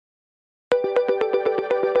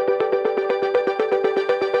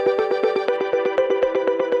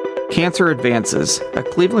Cancer Advances, a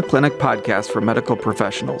Cleveland Clinic podcast for medical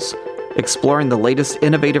professionals, exploring the latest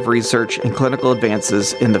innovative research and clinical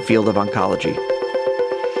advances in the field of oncology.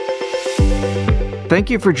 Thank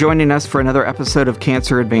you for joining us for another episode of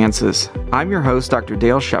Cancer Advances. I'm your host, Dr.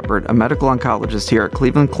 Dale Shepard, a medical oncologist here at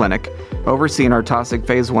Cleveland Clinic, overseeing our Taussig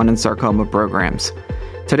Phase 1 and sarcoma programs.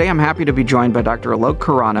 Today, I'm happy to be joined by Dr. Alok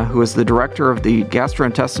Khorana, who is the director of the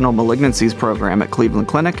Gastrointestinal Malignancies program at Cleveland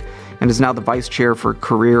Clinic and is now the vice chair for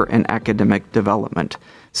career and academic development.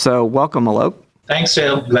 So welcome, Alok. Thanks,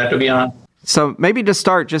 Dale. Glad to be on. So maybe to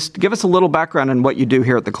start, just give us a little background on what you do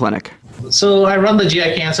here at the clinic. So I run the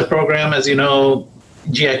GI cancer program. As you know,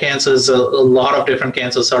 GI cancer is a lot of different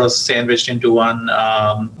cancers sort of sandwiched into one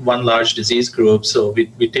large disease group. So we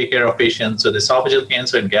take care of patients with esophageal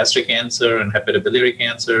cancer and gastric cancer and hepatobiliary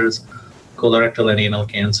cancers, colorectal and anal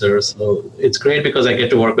cancer. So it's great because I get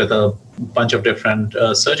to work with a bunch of different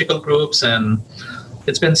surgical groups, and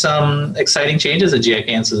it's been some exciting changes in GI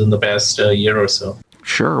cancers in the past year or so.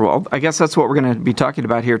 Sure. Well, I guess that's what we're going to be talking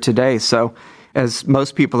about here today. So as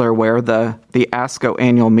most people are aware, the ASCO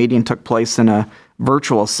annual meeting took place in a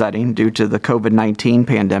virtual setting due to the COVID-19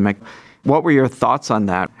 pandemic. What were your thoughts on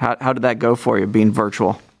that? How did that go for you, being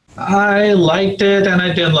virtual? I liked it and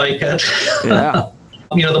I didn't like it. Yeah.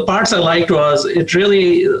 The parts I liked was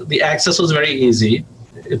the access was very easy.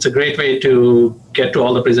 It's a great way to get to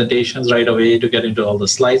all the presentations right away, to get into all the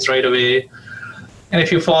slides right away. And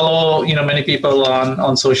if you follow, many people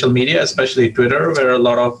on social media, especially Twitter, where a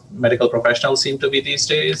lot of medical professionals seem to be these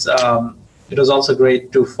days, it was also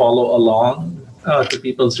great to follow along to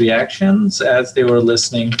people's reactions as they were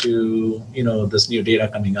listening to, this new data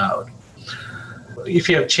coming out. If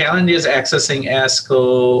you have challenges accessing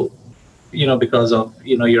ASCO, because of,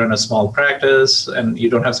 you're in a small practice and you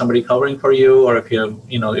don't have somebody covering for you, or if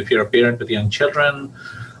you're a parent with young children,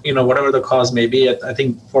 whatever the cause may be, I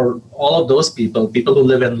think for all of those people who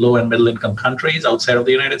live in low and middle income countries outside of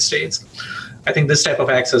the United States, I think this type of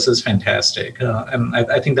access is fantastic. And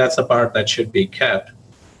I think that's the part that should be kept.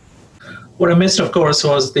 What I missed, of course,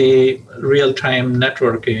 was the real-time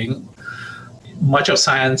networking. Much of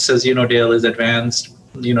science, as you know, Dale, is advanced,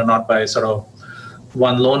 not by sort of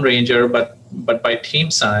one lone ranger, but by team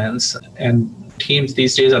science. And teams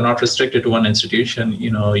these days are not restricted to one institution.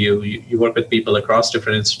 You work with people across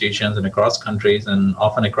different institutions and across countries and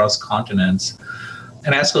often across continents.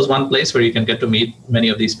 And ASCO is one place where you can get to meet many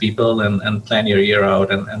of these people and plan your year out.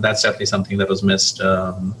 And that's definitely something that was missed,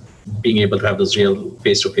 being able to have those real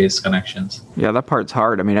face-to-face connections. Yeah, that part's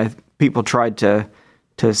hard. I mean, people tried to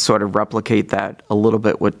sort of replicate that a little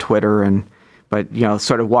bit with Twitter, but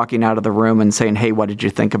sort of walking out of the room and saying, hey, what did you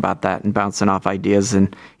think about that? And bouncing off ideas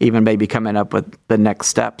and even maybe coming up with the next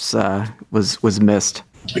steps was missed.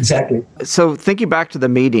 Exactly. So thinking back to the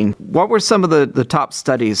meeting, what were some of the top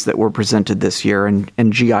studies that were presented this year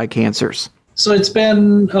in GI cancers? So it's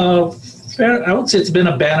been I would say it's been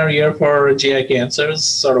a banner year for GI cancers,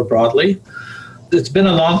 sort of broadly. It's been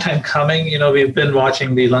a long time coming. We've been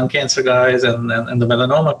watching the lung cancer guys and the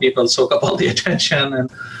melanoma people soak up all the attention. And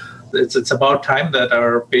it's about time that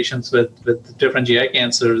our patients with different GI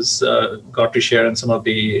cancers got to share in some of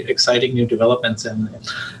the exciting new developments. And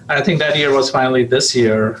I think that year was finally this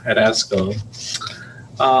year at ASCO.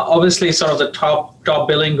 Obviously, sort of the top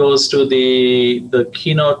billing goes to the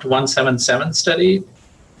Keynote 177 study,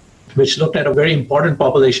 which looked at a very important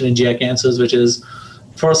population in GI cancers, which is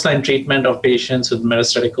first-line treatment of patients with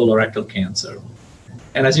metastatic colorectal cancer.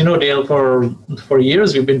 And as you know, Dale, for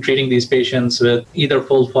years, we've been treating these patients with either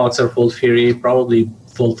FOLFOX or FOLFIRI. Probably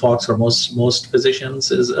FOLFOX for most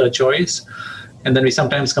physicians is a choice. And then we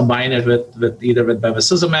sometimes combine it with either with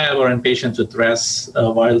bevacizumab or in patients with RAS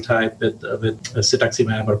wild type with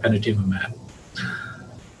cetuximab or panitumumab.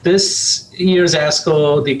 This year's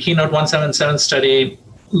ASCO, the Keynote 177 study,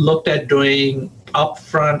 looked at doing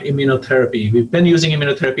upfront immunotherapy. We've been using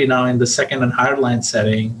immunotherapy now in the second and higher line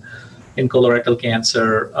setting in colorectal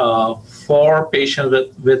cancer for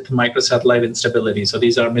patients with microsatellite instability. So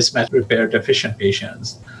these are mismatch repair deficient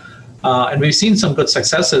patients. And we've seen some good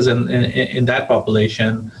successes in that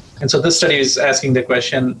population. And so this study is asking the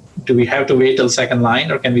question, do we have to wait till second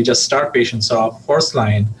line, or can we just start patients off first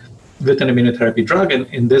line with an immunotherapy drug? And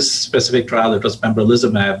in this specific trial, it was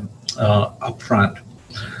pembrolizumab upfront.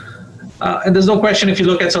 And there's no question, if you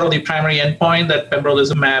look at sort of the primary endpoint, that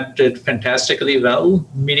pembrolizumab did fantastically well.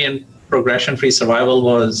 Median progression-free survival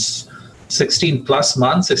was 16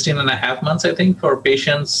 and a half months, I think, for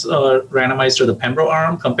patients randomized to the pembro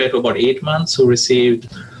arm, compared to about 8 months who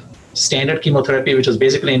received standard chemotherapy, which was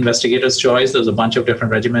basically investigator's choice. There's a bunch of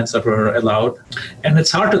different regimens that were allowed. And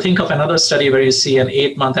it's hard to think of another study where you see an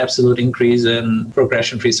 8-month absolute increase in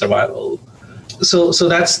progression-free survival. So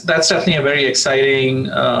that's definitely a very exciting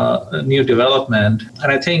new development.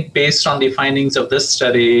 And I think based on the findings of this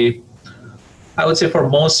study, I would say for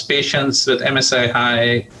most patients with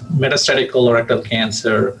MSI-high metastatic colorectal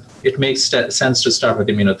cancer, it makes sense to start with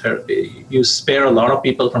immunotherapy. You spare a lot of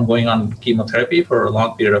people from going on chemotherapy for a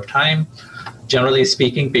long period of time. Generally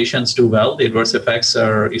speaking, patients do well. The adverse effects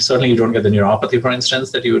are, certainly you don't get the neuropathy, for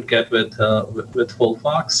instance, that you would get with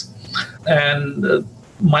FOLFOX. And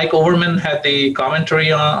Mike Overman had the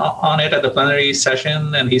commentary on it at the plenary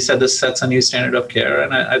session, and he said this sets a new standard of care.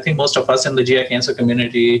 And I think most of us in the GI cancer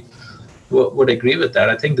community would agree with that.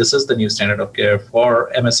 I think this is the new standard of care for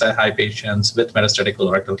MSI-high patients with metastatic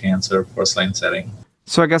colorectal cancer first-line setting.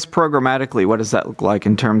 So I guess programmatically, what does that look like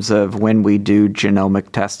in terms of when we do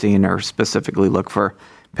genomic testing or specifically look for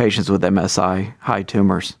patients with MSI-high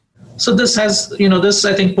tumors? So this has, this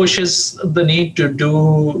I think pushes the need to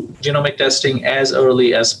do genomic testing as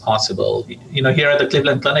early as possible. Here at the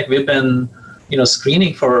Cleveland Clinic, we've been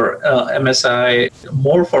screening for MSI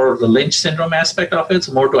more for the Lynch syndrome aspect of it,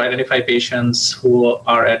 so more to identify patients who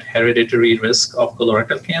are at hereditary risk of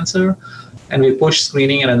colorectal cancer. And we push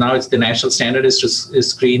screening, and now it's the national standard is to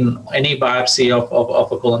screen any biopsy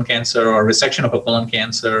of a colon cancer or resection of a colon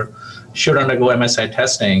cancer should undergo MSI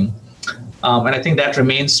testing. And I think that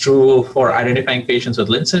remains true for identifying patients with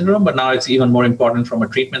Lynch syndrome, but now it's even more important from a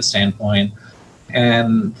treatment standpoint.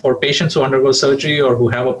 And for patients who undergo surgery or who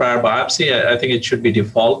have a prior biopsy, I think it should be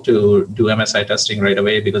default to do MSI testing right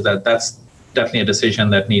away, because that's definitely a decision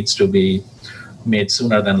that needs to be made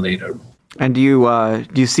sooner than later. And do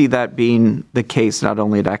you see that being the case not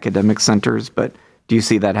only at academic centers, but do you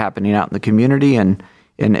see that happening out in the community? And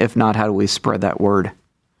if not, how do we spread that word?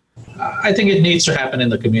 I think it needs to happen in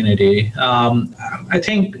the community. I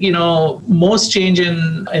think, most change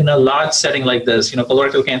in a large setting like this,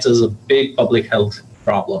 colorectal cancer is a big public health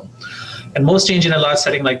problem. And most change in a large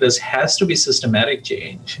setting like this has to be systematic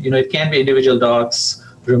change. It can't be individual docs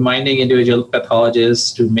reminding individual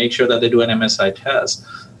pathologists to make sure that they do an MSI test.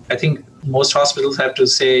 I think most hospitals have to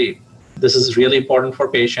say, this is really important for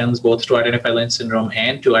patients, both to identify Lynch syndrome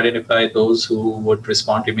and to identify those who would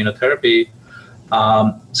respond to immunotherapy.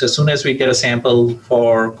 So as soon as we get a sample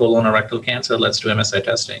for colon or rectal cancer, let's do MSI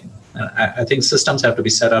testing. And I think systems have to be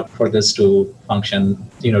set up for this to function,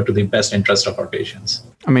 to the best interest of our patients.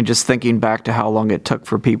 I mean, just thinking back to how long it took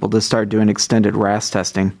for people to start doing extended RAS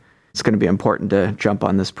testing, it's going to be important to jump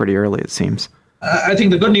on this pretty early, it seems. I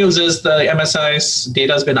think the good news is the MSI's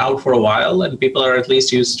data has been out for a while, and people are at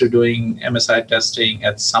least used to doing MSI testing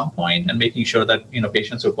at some point and making sure that,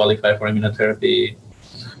 patients who qualify for immunotherapy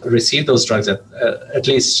receive those drugs at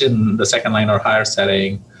least in the second line or higher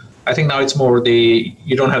setting. I think now it's more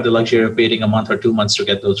you don't have the luxury of waiting a month or 2 months to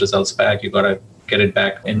get those results back. You got to get it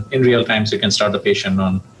back in real time so you can start the patient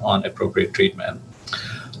on appropriate treatment.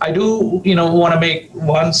 I do, want to make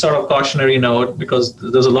one sort of cautionary note, because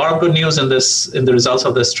there's a lot of good news in the results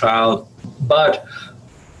of this trial, but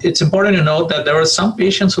it's important to note that there were some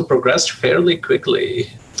patients who progressed fairly quickly.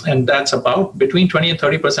 And that's about between 20 and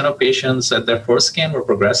 30% of patients at their first scan were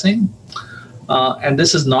progressing. And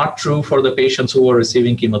this is not true for the patients who were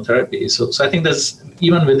receiving chemotherapy. So I think there's,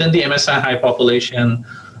 even within the MSI-high population,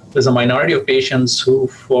 there's a minority of patients who,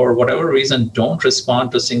 for whatever reason, don't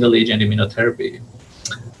respond to single-agent immunotherapy.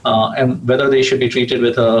 And whether they should be treated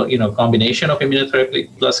with a combination of immunotherapy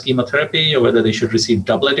plus chemotherapy, or whether they should receive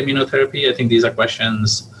doublet immunotherapy, I think these are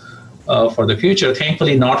questions for the future.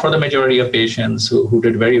 Thankfully, not for the majority of patients who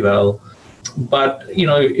did very well. But,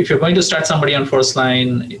 if you're going to start somebody on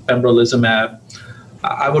first-line pembrolizumab,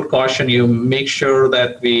 I would caution you, make sure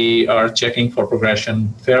that we are checking for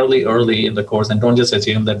progression fairly early in the course, and don't just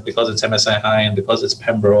assume that because it's MSI high and because it's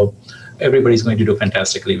pembro, everybody's going to do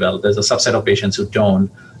fantastically well. There's a subset of patients who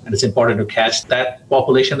don't, and it's important to catch that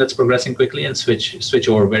population that's progressing quickly and switch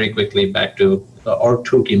over very quickly back to or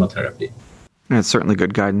to chemotherapy. That's certainly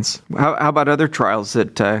good guidance. How about other trials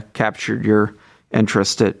that captured your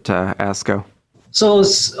interest at ASCO? So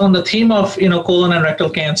on the theme of colon and rectal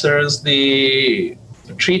cancers, the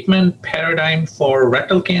treatment paradigm for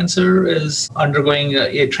rectal cancer is undergoing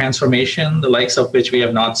a transformation, the likes of which we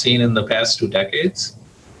have not seen in the past 2 decades,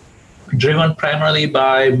 driven primarily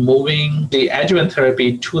by moving the adjuvant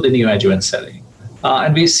therapy to the neoadjuvant setting.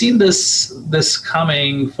 And we've seen this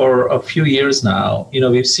coming for a few years now.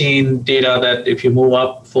 We've seen data that if you move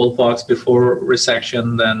up FOLFOX before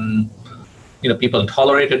resection, then people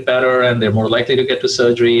tolerate it better, and they're more likely to get to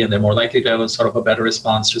surgery, and they're more likely to have a sort of a better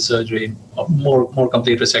response to surgery, more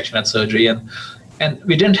complete resection at surgery. And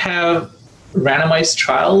we didn't have randomized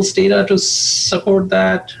trials data to support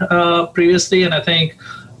that previously. And I think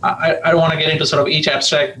I don't want to get into sort of each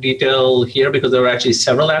abstract detail here because there were actually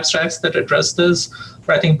several abstracts that address this.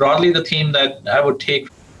 But I think broadly the theme that I would take,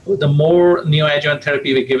 the more neoadjuvant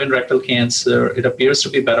therapy we give in rectal cancer, it appears to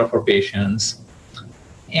be better for patients.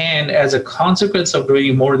 And as a consequence of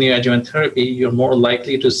doing more neoadjuvant therapy, you're more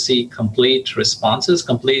likely to see complete responses,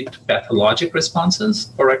 complete pathologic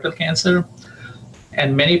responses for rectal cancer.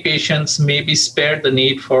 And many patients may be spared the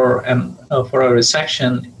need for a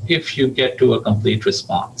resection if you get to a complete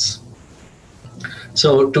response.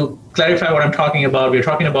 So to clarify what I'm talking about, we're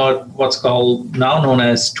talking about what's called now known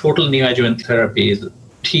as total neoadjuvant therapy, the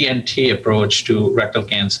TNT approach to rectal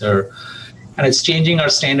cancer. And it's changing our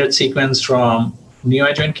standard sequence from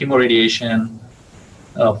neoadjuvant chemoradiation,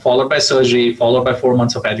 followed by surgery, followed by 4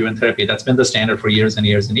 months of adjuvant therapy. That's been the standard for years and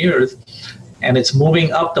years and years. And it's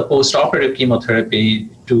moving up the post-operative chemotherapy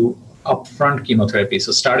to upfront chemotherapy.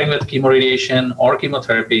 So starting with chemoradiation or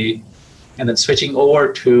chemotherapy, and then switching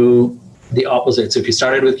over to the opposite. So if you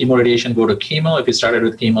started with chemoradiation, go to chemo. If you started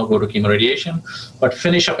with chemo, go to chemoradiation. But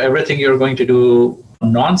finish up everything you're going to do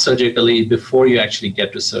non-surgically before you actually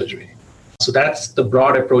get to surgery. So that's the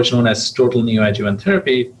broad approach known as total neoadjuvant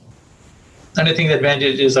therapy. And I think the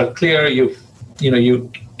advantages are clear. You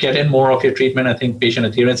get in more of your treatment. I think patient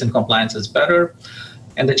adherence and compliance is better,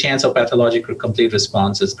 and the chance of pathologic complete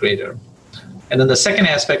response is greater. And then the second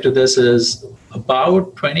aspect of this is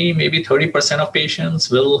about 20, maybe 30% of patients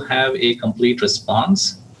will have a complete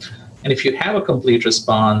response. And if you have a complete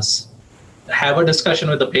response, have a discussion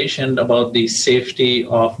with the patient about the safety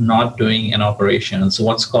of not doing an operation. So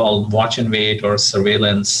what's called watch and wait or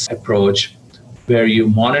surveillance approach, where you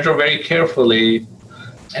monitor very carefully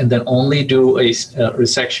and then only do a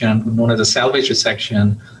resection known as a salvage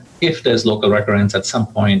resection if there's local recurrence at some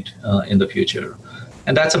point in the future.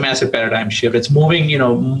 And that's a massive paradigm shift. It's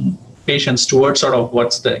moving, patients towards sort of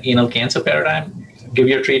what's the anal cancer paradigm. Give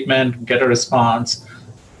your treatment, get a response,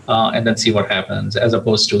 and then see what happens, as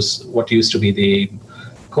opposed to what used to be the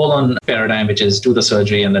colon paradigm, which is do the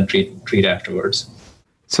surgery and then treat afterwards.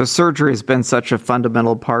 So surgery has been such a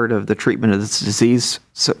fundamental part of the treatment of this disease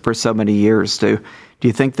for so many years. Do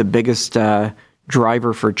you think the biggest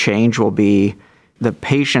driver for change will be the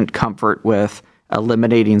patient comfort with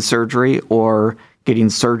eliminating surgery or getting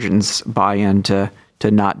surgeons buy-in to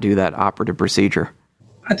not do that operative procedure?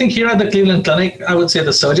 I think here at the Cleveland Clinic, I would say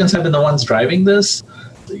the surgeons have been the ones driving this.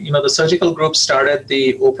 The surgical group started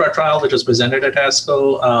the OPRA trial, which was presented at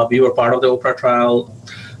ASCO. We were part of the OPRA trial,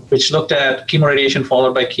 which looked at chemoradiation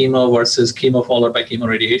followed by chemo versus chemo followed by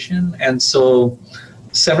chemoradiation. And so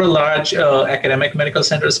several large academic medical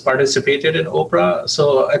centers participated in OPRA.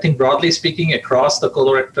 So I think broadly speaking, across the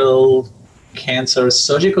colorectal cancer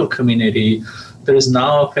surgical community, there is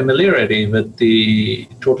now a familiarity with the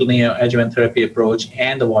total neoadjuvant therapy approach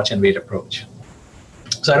and the watch and wait approach.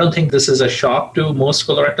 So I don't think this is a shock to most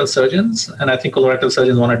colorectal surgeons. And I think colorectal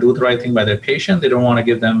surgeons want to do the right thing by their patient. They don't want to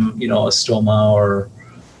give them, a stoma or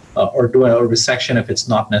do a resection if it's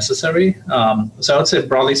not necessary. So I would say,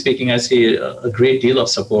 broadly speaking, I see a great deal of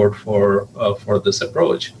support for this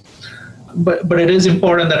approach. But it is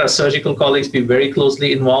important that our surgical colleagues be very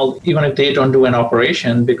closely involved, even if they don't do an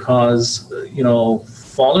operation, because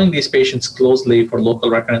following these patients closely for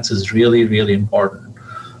local recurrence is really, really important.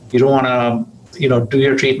 You don't want to do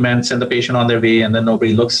your treatment, send the patient on their way, and then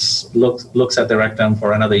nobody looks at the rectum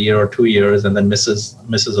for another year or 2 years, and then misses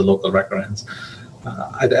a local recurrence.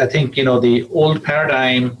 I think the old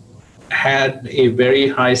paradigm had a very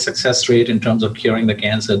high success rate in terms of curing the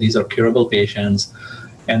cancer. These are curable patients.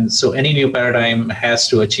 And so any new paradigm has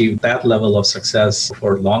to achieve that level of success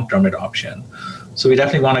for long-term adoption. So we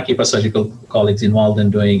definitely want to keep our surgical colleagues involved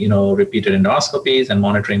in doing, repeated endoscopies and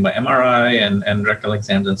monitoring by MRI and rectal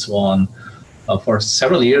exams and so on for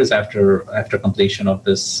several years after completion of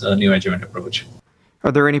this neoadjuvant approach.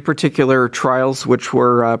 Are there any particular trials which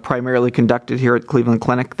were primarily conducted here at Cleveland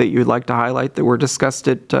Clinic that you'd like to highlight that were discussed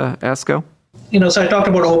at ASCO? So I talked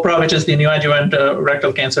about OPRA, which is the neoadjuvant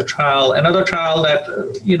rectal cancer trial. Another trial that,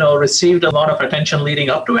 received a lot of attention leading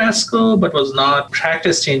up to ASCO, but was not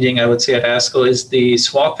practice-changing, I would say, at ASCO, is the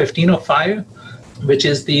SWOG 1505, which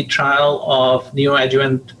is the trial of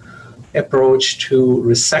neoadjuvant approach to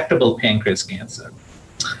resectable pancreas cancer.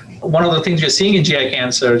 One of the things we're seeing in GI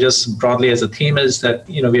cancer, just broadly as a theme, is that,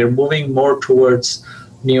 we are moving more towards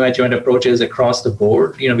neoadjuvant approaches across the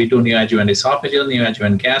board. We do neoadjuvant esophageal,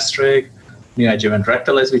 neoadjuvant gastric, neoadjuvant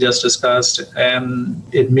rectal, as we just discussed, and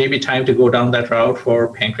it may be time to go down that route for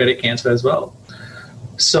pancreatic cancer as well.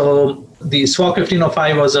 So the SWOG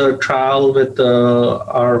 1505 was a trial with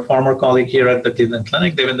our former colleague here at the Cleveland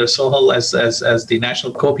Clinic, Devinder Sohal, as the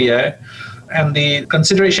national co-PI. And the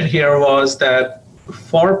consideration here was that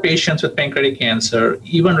for patients with pancreatic cancer,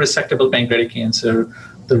 even resectable pancreatic cancer,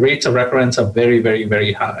 the rates of recurrence are very, very,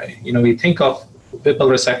 very high. We think of Whipple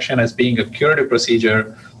resection as being a curative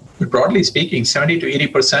procedure, but broadly speaking, 70 to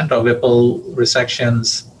 80% of Whipple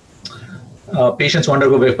resections, patients who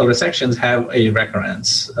undergo Whipple resections have a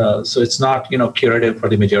recurrence. So it's not, curative for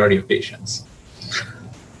the majority of patients.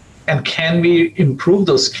 And can we improve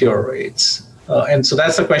those cure rates? And so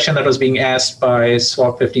that's the question that was being asked by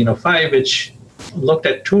SWOG 1505, which looked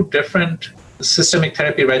at two different systemic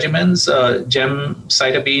therapy regimens,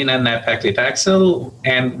 gemcitabine and nab-paclitaxel,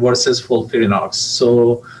 and versus FOLFIRINOX.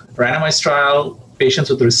 So randomized trial, patients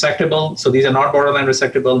with resectable, so these are not borderline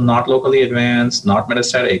resectable, not locally advanced, not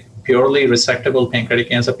metastatic, purely resectable pancreatic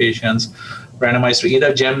cancer patients, randomized to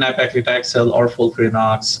either gem, nab-paclitaxel, or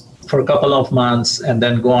FOLFIRINOX for a couple of months, and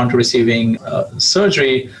then go on to receiving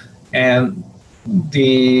surgery. And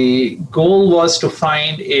the goal was to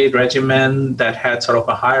find a regimen that had sort of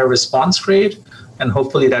a higher response rate, and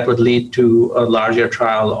hopefully that would lead to a larger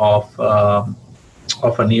trial of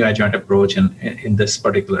a neoadjuvant approach in this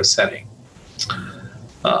particular setting.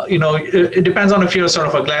 It depends on if you're sort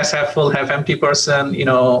of a glass half full, half empty person.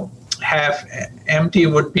 Half empty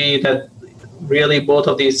would be that really both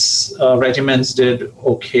of these regimens did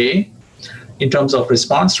okay in terms of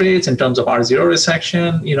response rates, in terms of R0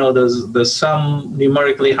 resection. There's some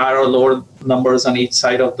numerically higher or lower numbers on each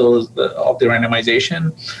side of the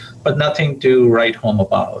randomization, but nothing to write home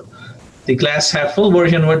about. The glass half full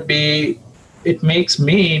version would be, it makes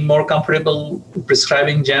me more comfortable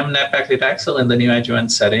prescribing gem, nab-paclitaxel in the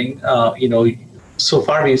neoadjuvant setting. So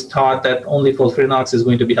far we've thought that only FOLFIRINOX is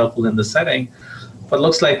going to be helpful in the setting, but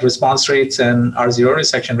looks like response rates and R0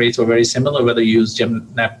 resection rates were very similar, whether you use gem,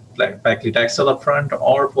 nab-paclitaxel upfront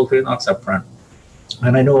or FOLFIRINOX upfront.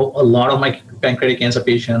 And I know a lot of my pancreatic cancer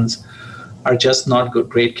patients are just not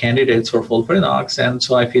great candidates for FOLFIRINOX, and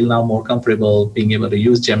so I feel now more comfortable being able to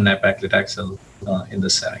use gem, nab-paclitaxel in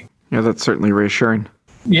this setting. Yeah, that's certainly reassuring.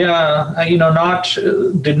 Yeah,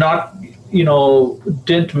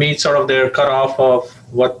 didn't meet sort of their cutoff of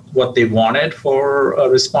what they wanted for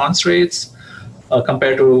response rates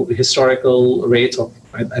compared to historical rates of,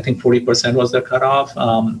 I think 40% was their cutoff.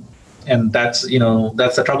 And that's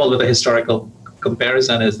the trouble with the historical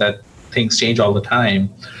comparison, is that things change all the time.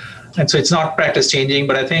 And so it's not practice changing,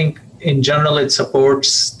 but I think in general it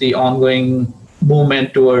supports the ongoing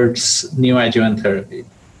movement towards neoadjuvant therapy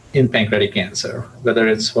in pancreatic cancer, whether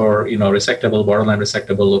it's for resectable, borderline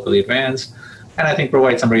resectable, locally advanced, and I think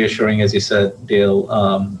provides some reassuring, as you said, Dale,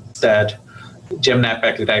 that gem,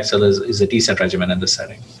 nab-paclitaxel is a decent regimen in this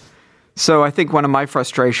setting. So I think one of my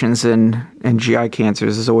frustrations in GI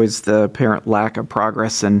cancers is always the apparent lack of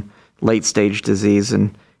progress in late-stage disease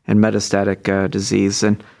and metastatic disease.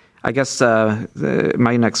 And I guess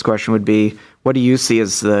my next question would be, what do you see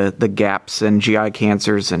as the gaps in GI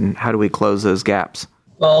cancers, and how do we close those gaps?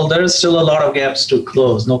 Well, there's still a lot of gaps to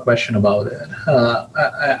close, no question about it.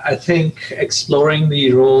 I think exploring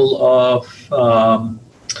the role of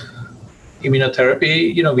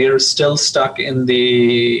immunotherapy, we are still stuck in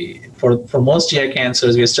for most GI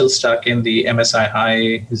cancers, we are still stuck in the MSI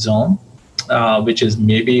high zone, which is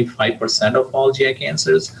maybe 5% of all GI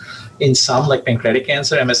cancers. In some, like pancreatic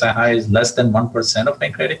cancer, MSI high is less than 1% of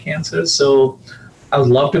pancreatic cancers. So I would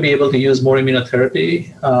love to be able to use more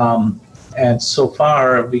immunotherapy. And so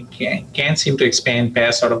far, we can't seem to expand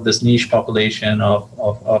past sort of this niche population of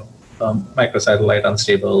microsatellite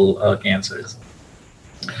unstable cancers.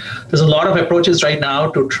 There's a lot of approaches right now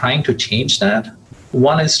to trying to change that.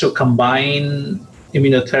 One is to combine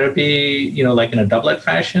immunotherapy, like in a doublet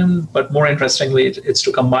fashion, but more interestingly, it's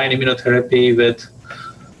to combine immunotherapy with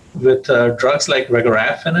drugs like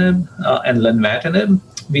regorafenib and lenvatinib.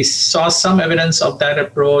 We saw some evidence of that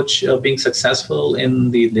approach being successful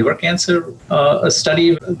in the liver cancer. A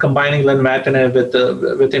study combining lenvatinib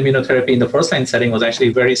with immunotherapy in the first-line setting was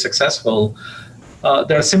actually very successful.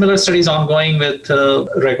 There are similar studies ongoing with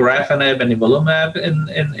regorafenib and nivolumab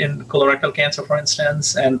in colorectal cancer, for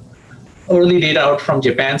instance, and early data out from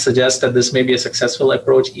Japan suggests that this may be a successful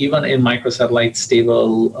approach even in microsatellite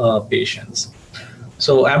stable patients.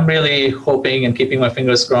 So I'm really hoping and keeping my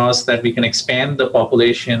fingers crossed that we can expand the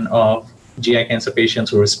population of GI cancer patients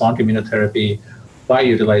who respond to immunotherapy by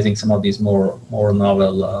utilizing some of these more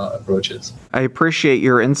novel approaches. I appreciate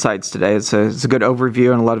your insights today. It's a good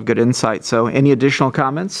overview and a lot of good insight. So any additional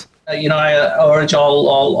comments? I urge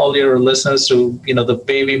all your listeners to, the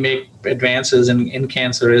way we make advances in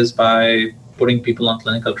cancer is by putting people on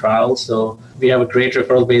clinical trials. So we have a great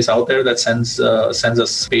referral base out there that sends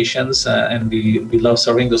us patients, and we love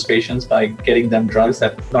serving those patients by getting them drugs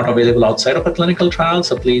that are not available outside of a clinical trial.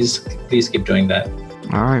 So please keep doing that.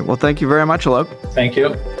 All right. Well, thank you very much, Alok. Thank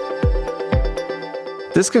you.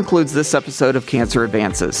 This concludes this episode of Cancer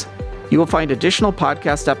Advances. You will find additional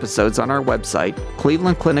podcast episodes on our website,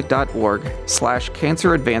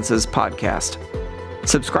 clevelandclinic.org/Cancer Advances Podcast.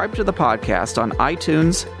 Subscribe to the podcast on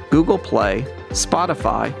iTunes, Google Play,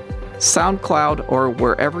 Spotify, SoundCloud, or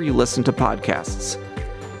wherever you listen to podcasts.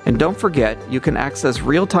 And don't forget, you can access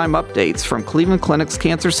real-time updates from Cleveland Clinic's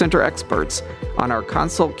Cancer Center experts on our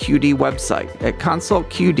Consult QD website at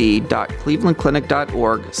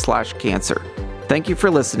consultqd.clevelandclinic.org/cancer. Thank you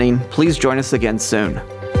for listening. Please join us again soon.